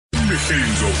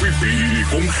Imihlinzo kwibhili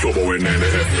kumhlobo wenene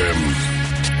FM.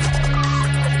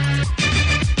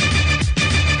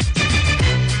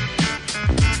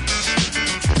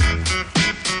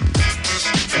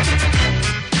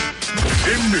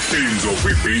 Imihlinzo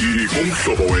kwibhili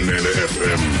kumhlobo wenene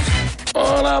FM.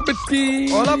 Hola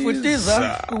Betty. Hola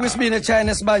Butiza. Ukwesibini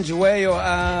China sibanjiweyo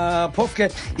phofke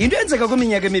into enzeka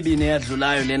kwiminyaka emibini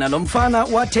eyadlulayo lena lo mfana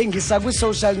wathengisa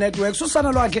kwi-social networks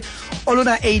usana lwakhe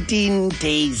oluna 18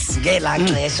 days ngela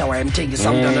xesha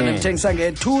wayemthengisa umntwana nemthengisa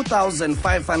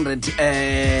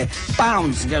nge-2,500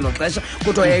 pounds ngelo xesha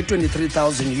kuthiwa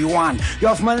yayi-23,000 yuan.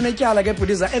 Uyafumana netyala ke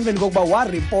Butiza emveni kokuba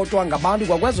waripotwa ngabantu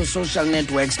kwakwezo social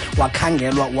networks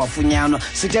wakhangelwa wafunyanwa.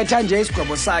 Sithetha nje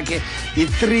isigwebo sakhe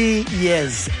yi-3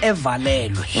 years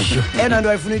evalelwe. Ena nto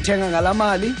ayifuna ithenga ngala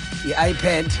mali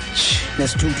i-iPad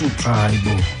nesithuthuthu. Hayibo.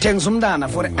 Thengisa umntana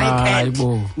for i-iPad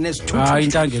nesithuthuthu. Hayi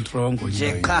intange trongo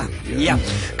nje qha. Yeah.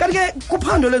 Kanti ke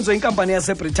kuphando lenziwe inkampani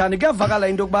yaseBritani kuyavakala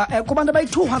into yokuba kubantu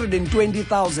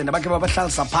abayi-220,000 abakhe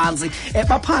babahlalisa phantsi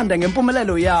baphanda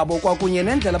ngempumelelo yabo kwakunye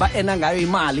nendlela abaena ngayo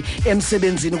imali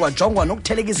emsebenzini kwajongwa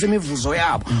nokuthelekisa imivuzo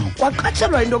yabo.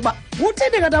 Kwaqatshelwa into yokuba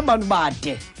kutheni kanti abantu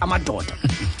bade amadoda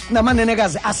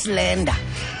namanenekazi aslenda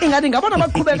ingathi ngabona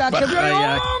baqhubeka kahle kuyo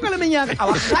yonke leminyaka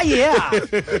awahaya.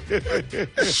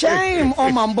 Shame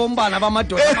omambombana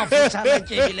bamadoda amafutshane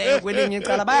atyebileyo kwelinye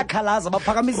icala bayakhalaza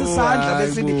baphakamisa isandla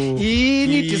besithi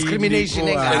yini discrimination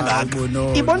engaka.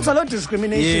 Ibonisa lo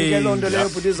discrimination ke loo nto leyo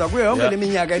Butiza kuyo yonke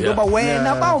leminyaka into yoba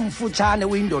wena bawumfutshane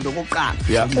uyindoda okokuqala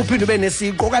uphinde ube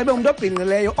nesiqo okanye ube umuntu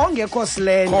obhinqileyo ongekho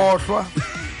slender khohlwa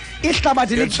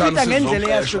ihlabathi lichitha ngendlela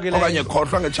eyahlukileyo okanye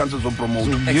khohlwa ngechances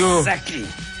zopromote. Exactly.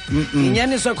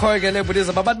 Inyaniso ekhoyo ke le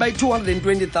Butiza babantu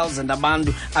bayi-220,000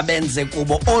 abantu abenze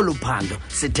kubo oluphando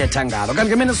sithetha ngalo. Kanti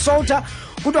ngeMinnesota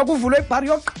kuthiwa kuvulwe ibhari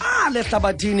yoqala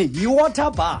ehlabathini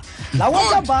yi-water bar. La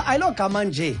water bar ayilogama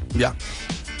nje.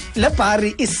 Le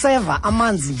bhari iseva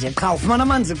amanzi nje qha ufumana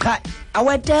amanzi qha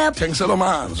awetap thengisela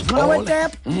amanzi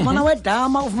awetap ufumana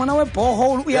wedama ufumana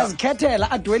webhohole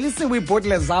uyazikhethela adwelisiwe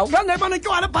ibhotile zawo kangayibona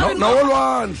tywala bhari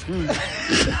nawolwandle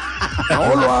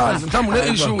nawolwandle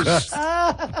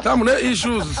mhlawumbe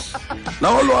une-issues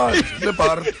nawolwandle le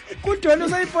bhari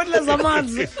kudweliswe ibhotile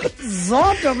zamanzi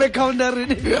zodwa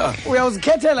bekhawuntarini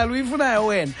uyawuzikhethela luyifunayo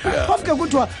wena phofu ke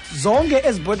kuthiwa zonke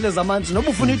ezi bhotile zamanzi noba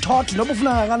ufuna ithot noba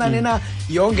ufuna ngakanani na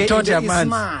yonke into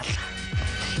isimahla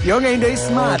yonke into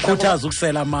isimahla khuthaza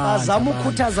ukusela amanzi bazama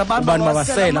ukukhuthaza abantu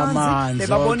basela amanzi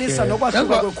bebabonisa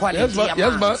nokwahluka kwequality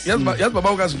yazi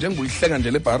baba ukazi njengobuyihlenga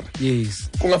nje le bar yes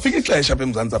kungafika ixesha apha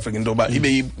eMzantsi Afrika into yoba ibe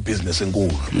yibhizinesi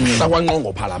enkulu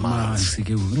sakwanqongophala amanzi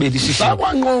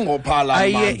sakwanqongophala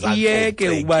amanzi iyeke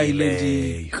ukuba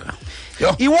ilentika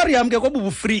iwari yam ke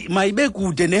kobubu free mayibe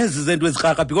kude nezi zinto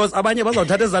ezirhaka because abanye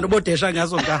bazawuthatha ezanto bodesha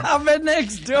ngazo ka abe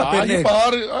next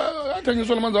bar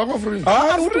athengiswa amanzi akho free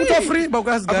uthi free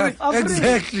bawukazi ka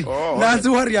exactly nansi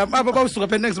iwari yam apha bawusuka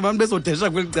phe next abantu bezodesha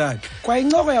kwelicala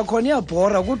kwayincoko yakhona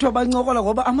iyabhora kuthiwa bancokola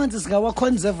ngoba amanzi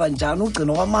singawaconserva njani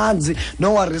ugcino kwamanzi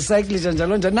nowarecycle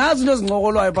njalo njalo nazi into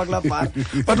ezincokolwayo pha kulaa bar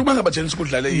but uba ngabajenisi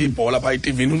kudlale ibhola phaa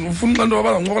eTV ufuna xa nto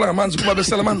bazancokola ngamanzi kuba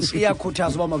besela amanzi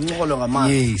iyakhuthaza uba makuncokolwe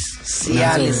ngamanzi yes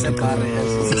siyali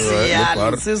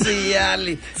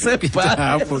siyali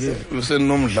sebhapho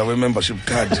usenomdla we-membership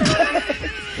card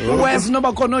wes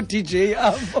noba khona o-DJ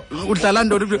apho udlala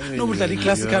ntoni noba udlala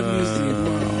i-classical music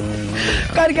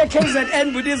kanti ke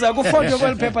KZN Butiza kufoto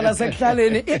kweli phepha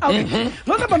lasekuhlaleni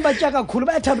loo nto abantu batya kakhulu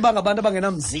bayathanda uba ngabantu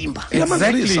abangenamzimba.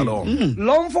 Exactly.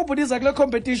 Lo mfo Butiza kule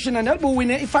competition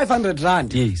andalibuwine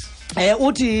i-500 yes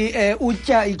uthi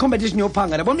utya i-competition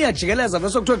yophanga yabona uyajikeleza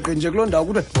vese kuthiwe gqinje kuloo ndawo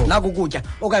kuthiwe naku ukutya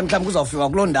okanye mhlawumbi kuzawufika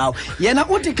kuloo ndawo yena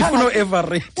uthi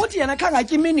uthi yena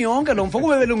khangatya imini yonke lo mfo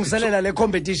kube belungiselela le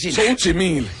competition so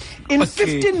ujimile in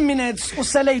 15 minutes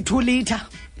usele i-2 litre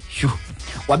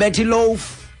wabetha iloaf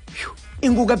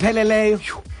inkuku epheleleyo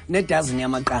nedazini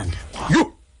yamaqanda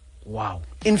wow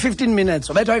in 15 minutes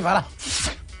wabetha wayivala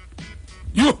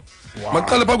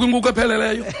maqale phaa kwinkuku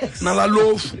epheleleyo nala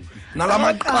lofu nala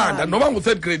maqanda noba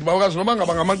ngu-3rd grade bawukazi noba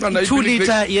ngaba ngamaqanda 2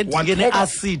 litre yedingene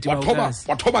acid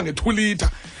wathoba nge-2 litre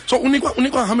so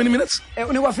unikwa how many minutes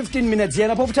unikwa 15 minutes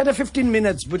yena phofu uthathe 15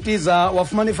 minutes Butiza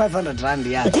wafumana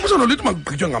i-500 yakhe ukhumbisa nolithi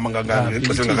makugqitywe ngangangani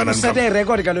ngexesha elingakanani usete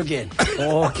irekhodi kaloku yena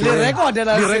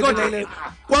lirekhodi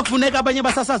kwakufuneka abanye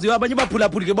basasaziyo abanye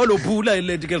baphulaphuli ke balophula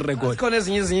ileti ke lirekhodi khona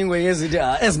ezinye izingwe ezithi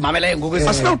ezimamelayo ngoku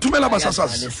asinawuthumela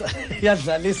abasasazi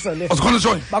iyadlalisa le asikhona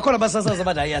joy bakhona abasasazi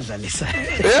abathi ayiyadlalisa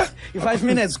i-5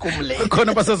 minutes kumle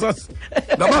khona basasazi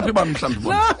nabaphi bami mhlawumbi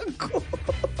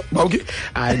Bawuki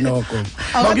hayi noko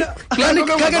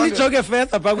kake nijoke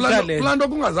further bakuhlale kulanto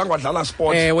kungazange wadlala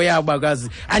sport uyabakazi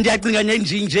andiyacinga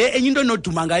nje enye into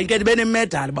enoduma ngayo into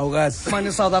benemedal bawukazi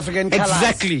manje South African colors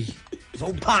exactly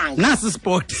zophanga nasi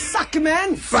sport suck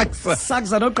man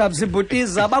sakza noqabsi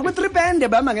ibhutiza bakwi-3 band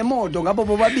bama ngemoto ngabo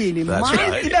bobabini man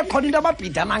ibe khona into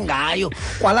ababhidana ngayo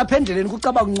kwalapha endleleni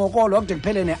kucaba kuncokolwa kude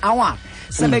kuphele ne-hour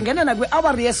sebengena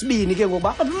nakwi-hour yesibini ke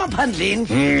ngoba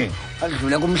emaphandleni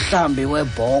badlule kumhlambi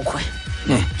webhokhwe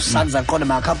sakza qonda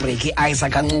makhabreak ice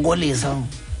akancokolisa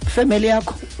family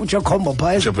yakho utsho khombo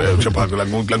phaya utsho la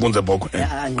kunze bhokhwe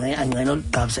angqe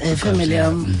noluqabsi family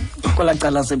yam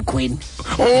kolacala sebukhweni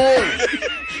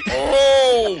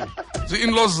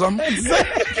zii-in-laws zam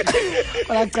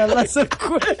kolacala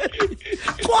sebukhweni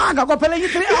kwanga kwaphela enye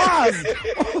 3 hours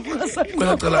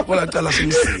kolacala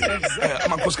semzini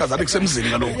amakhosikazi abe kusemzini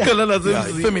kaloku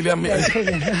ifamily yami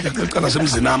yacala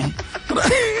semzini am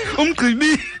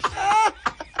umgcini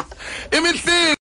Imihlinzo